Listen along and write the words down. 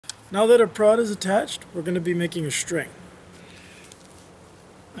Now that our prod is attached, we're going to be making a string.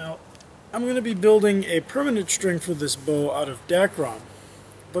 Now, I'm going to be building a permanent string for this bow out of Dacron,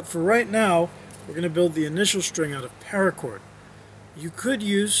 but for right now, we're going to build the initial string out of Paracord. You could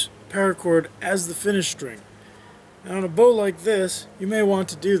use Paracord as the finished string. And on a bow like this, you may want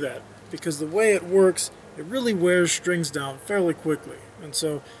to do that, because the way it works, it really wears strings down fairly quickly. And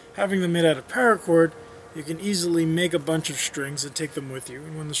so, having them made out of Paracord, you can easily make a bunch of strings and take them with you.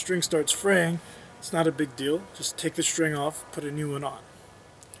 And when the string starts fraying, it's not a big deal. Just take the string off, put a new one on.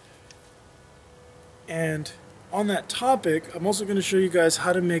 And on that topic, I'm also going to show you guys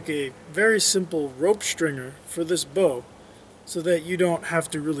how to make a very simple rope stringer for this bow so that you don't have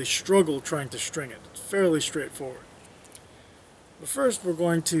to really struggle trying to string it. It's fairly straightforward. But first, we're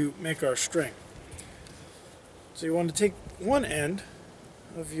going to make our string. So you want to take one end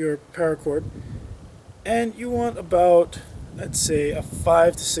of your paracord, and you want about, let's say, a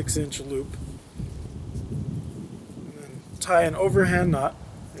 5 to 6 inch loop. And then tie an overhand knot.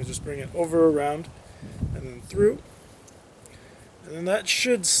 You just bring it over, around, and then through. And then that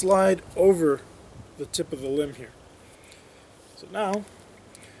should slide over the tip of the limb here. So now,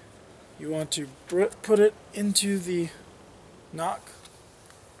 you want to put it into the knock,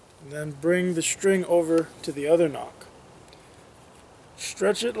 and then bring the string over to the other knock.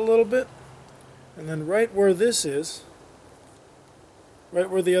 Stretch it a little bit, and then right where this is, right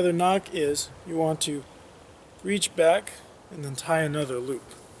where the other knock is, you want to reach back and then tie another loop.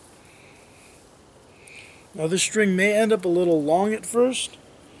 Now this string may end up a little long at first,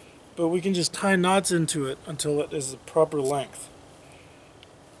 but we can just tie knots into it until it is the proper length.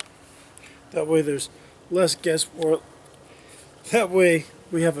 That way there's less guesswork. That way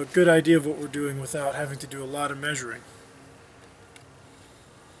we have a good idea of what we're doing without having to do a lot of measuring.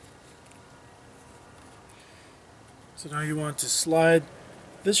 So now you want to slide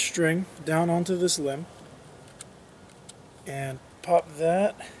this string down onto this limb and pop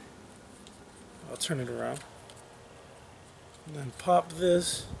that. I'll turn it around. And then pop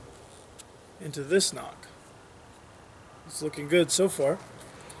this into this knock. It's looking good so far.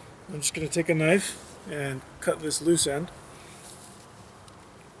 I'm just going to take a knife and cut this loose end.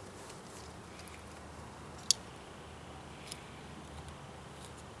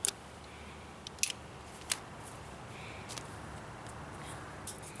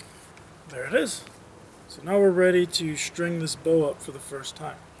 There it is. So now we're ready to string this bow up for the first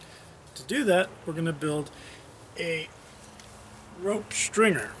time. To do that, we're going to build a rope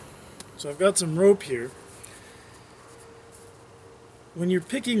stringer. So I've got some rope here. When you're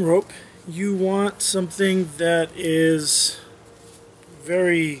picking rope, you want something that is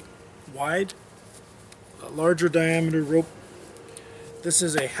very wide, a larger diameter rope. This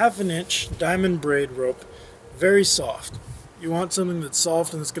is a 1/2 inch diamond braid rope, very soft. You want something that's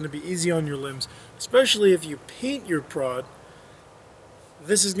soft and that's going to be easy on your limbs, especially if you paint your prod.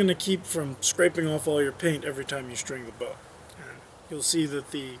 This is going to keep from scraping off all your paint every time you string the bow. And you'll see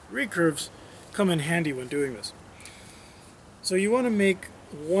that the recurves come in handy when doing this. So you want to make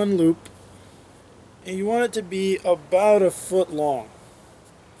one loop, and you want it to be about 1 foot long.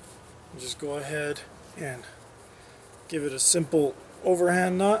 Just go ahead and give it a simple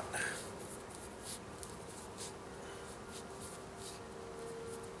overhand knot.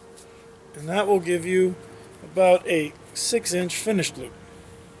 And that will give you about a 6 inch finished loop.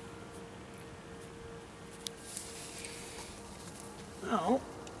 Now,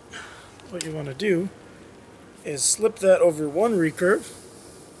 what you want to do is slip that over one recurve,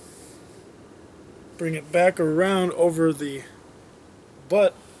 bring it back around over the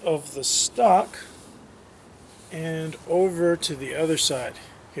butt of the stock, and over to the other side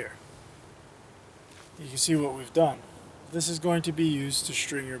here. You can see what we've done. This is going to be used to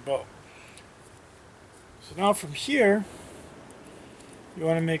string your bow. So now from here, you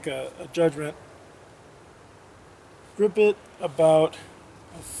want to make a judgment. Grip it about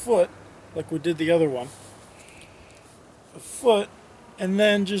 1 foot, like we did the other one. 1 foot, and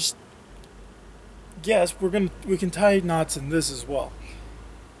then just guess. We can tie knots in this as well.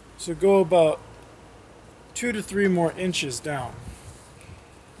 So go about 2 to 3 more inches down.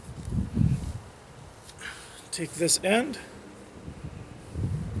 Take this end,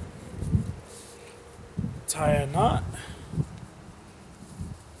 tie a knot,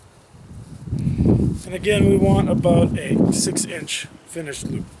 and again we want about a 6 inch finished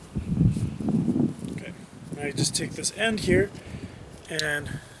loop. Okay, now you just take this end here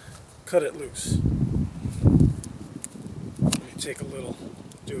and cut it loose. Let me take a little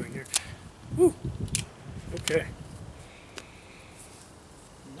doing here. Woo! Okay.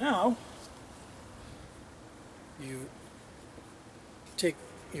 Now you take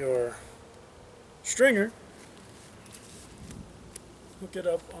your stringer, hook it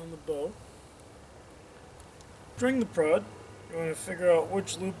up on the bow, string the prod. You want to figure out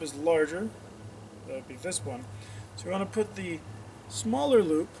which loop is larger. That would be this one. So you want to put the smaller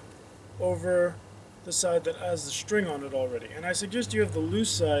loop over the side that has the string on it already. And I suggest you have the loose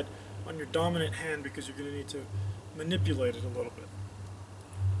side on your dominant hand because you're going to need to manipulate it a little bit.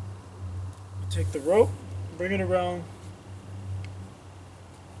 You take the rope, bring it around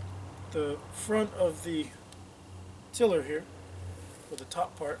the front of the tiller here, or the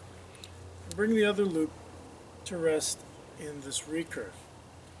top part, and bring the other loop to rest in this recurve.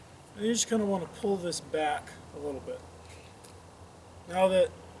 And you just kind of want to pull this back a little bit. Now that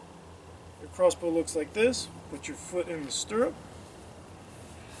your crossbow looks like this, put your foot in the stirrup,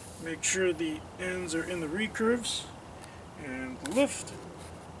 make sure the ends are in the recurves, and lift.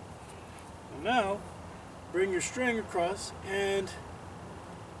 And now bring your string across and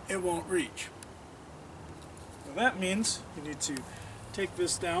it won't reach. So that means you need to take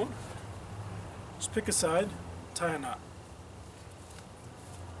this down, just pick a side, tie a knot.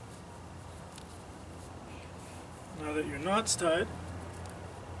 Now that your knot's tied,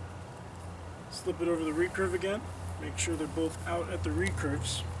 slip it over the recurve again, make sure they're both out at the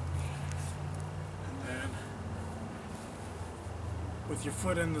recurves, and then with your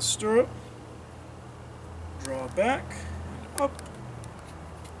foot in the stirrup, draw back and up,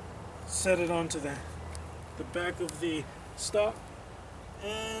 set it onto the back of the stock,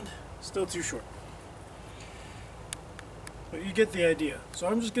 and still too short. But you get the idea. So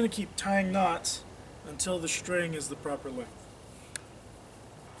I'm just going to keep tying knots until the string is the proper length.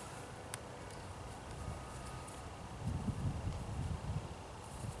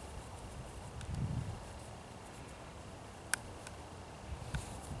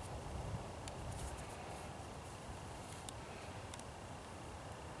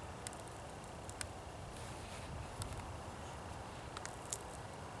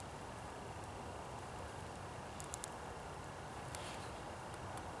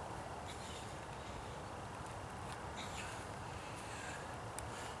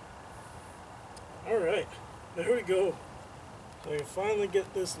 Alright, there we go. So you finally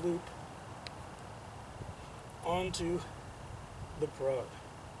get this loop onto the prod.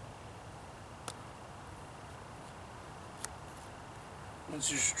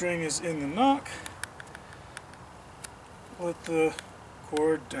 Once your string is in the nock, let the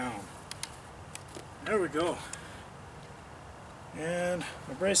cord down. There we go. And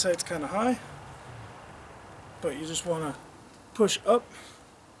my brace height's kind of high, but you just want to push up.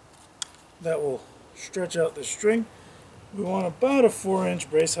 That will stretch out the string. We want about a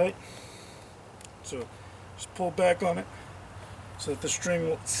 4-inch brace height. So just pull back on it so that the string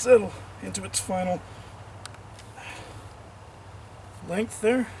will settle into its final length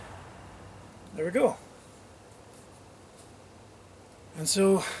there. There we go. And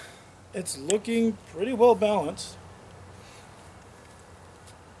so it's looking pretty well balanced.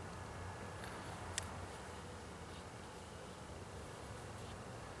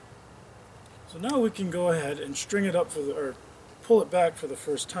 So now we can go ahead and string it up for the, or pull it back for the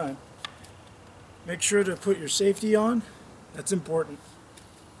first time. Make sure to put your safety on. That's important.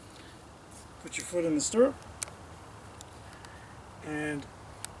 Put your foot in the stirrup and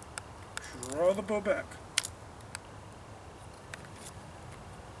draw the bow back.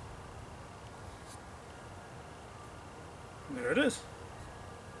 And there it is.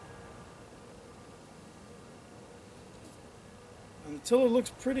 And the tiller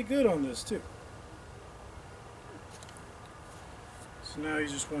looks pretty good on this too. So now you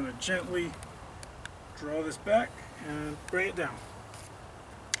just want to gently draw this back and bring it down.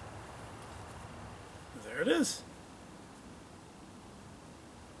 There it is.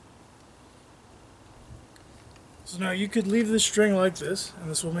 So now you could leave this string like this, and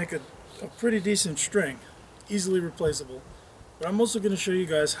this will make a pretty decent string, easily replaceable. But I'm also going to show you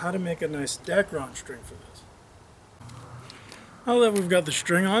guys how to make a nice Dacron string for this. Now that we've got the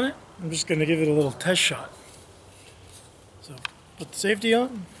string on it, I'm just going to give it a little test shot. So put the safety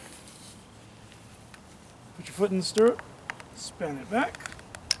on, put your foot in the stirrup, span it back,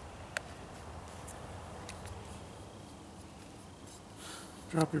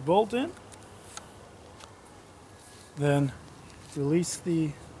 drop your bolt in, then release the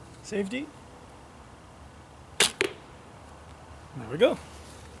safety. There we go.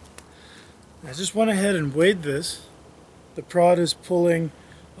 I just went ahead and weighed this. The prod is pulling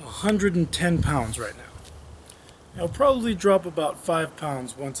 110 pounds right now. It'll probably drop about 5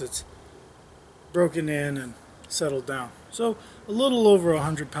 pounds once it's broken in and settled down. So a little over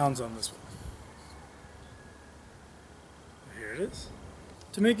 100 pounds on this one. Here it is.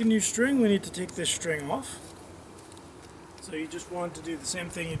 To make a new string, we need to take this string off. So you just want to do the same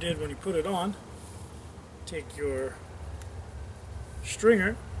thing you did when you put it on. Take your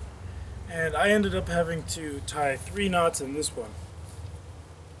stringer, and I ended up having to tie 3 knots in this one.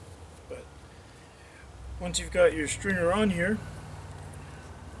 But once you've got your stringer on here,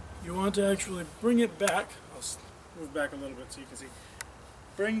 you want to actually bring it back. I'll move back a little bit so you can see.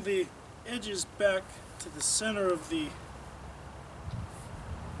 Bring the edges back to the center of the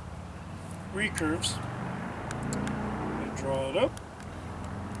recurves and draw it up.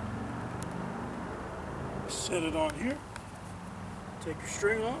 Set it on here. Take your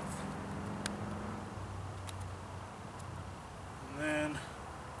string off. And then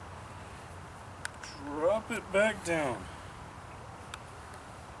drop it back down.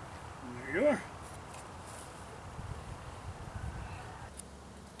 And there you are.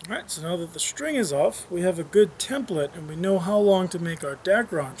 Alright, so now that the string is off, we have a good template and we know how long to make our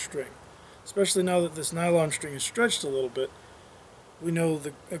dagron string. Especially now that this nylon string is stretched a little bit, we know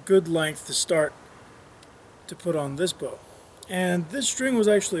a good length to start to put on this bow. And this string was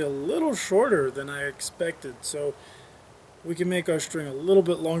actually a little shorter than I expected, so we can make our string a little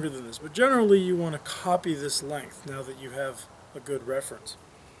bit longer than this. But generally you want to copy this length now that you have a good reference.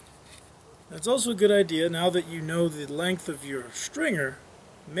 It's also a good idea, now that you know the length of your stringer,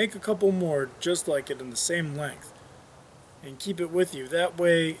 make a couple more just like it in the same length and keep it with you. That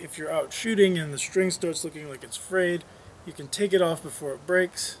way, if you're out shooting and the string starts looking like it's frayed, you can take it off before it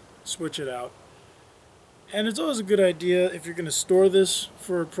breaks, switch it out. And it's always a good idea, if you're going to store this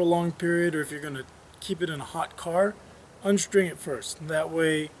for a prolonged period or if you're going to keep it in a hot car, unstring it first. That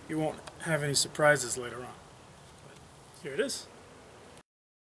way you won't have any surprises later on. But here it is.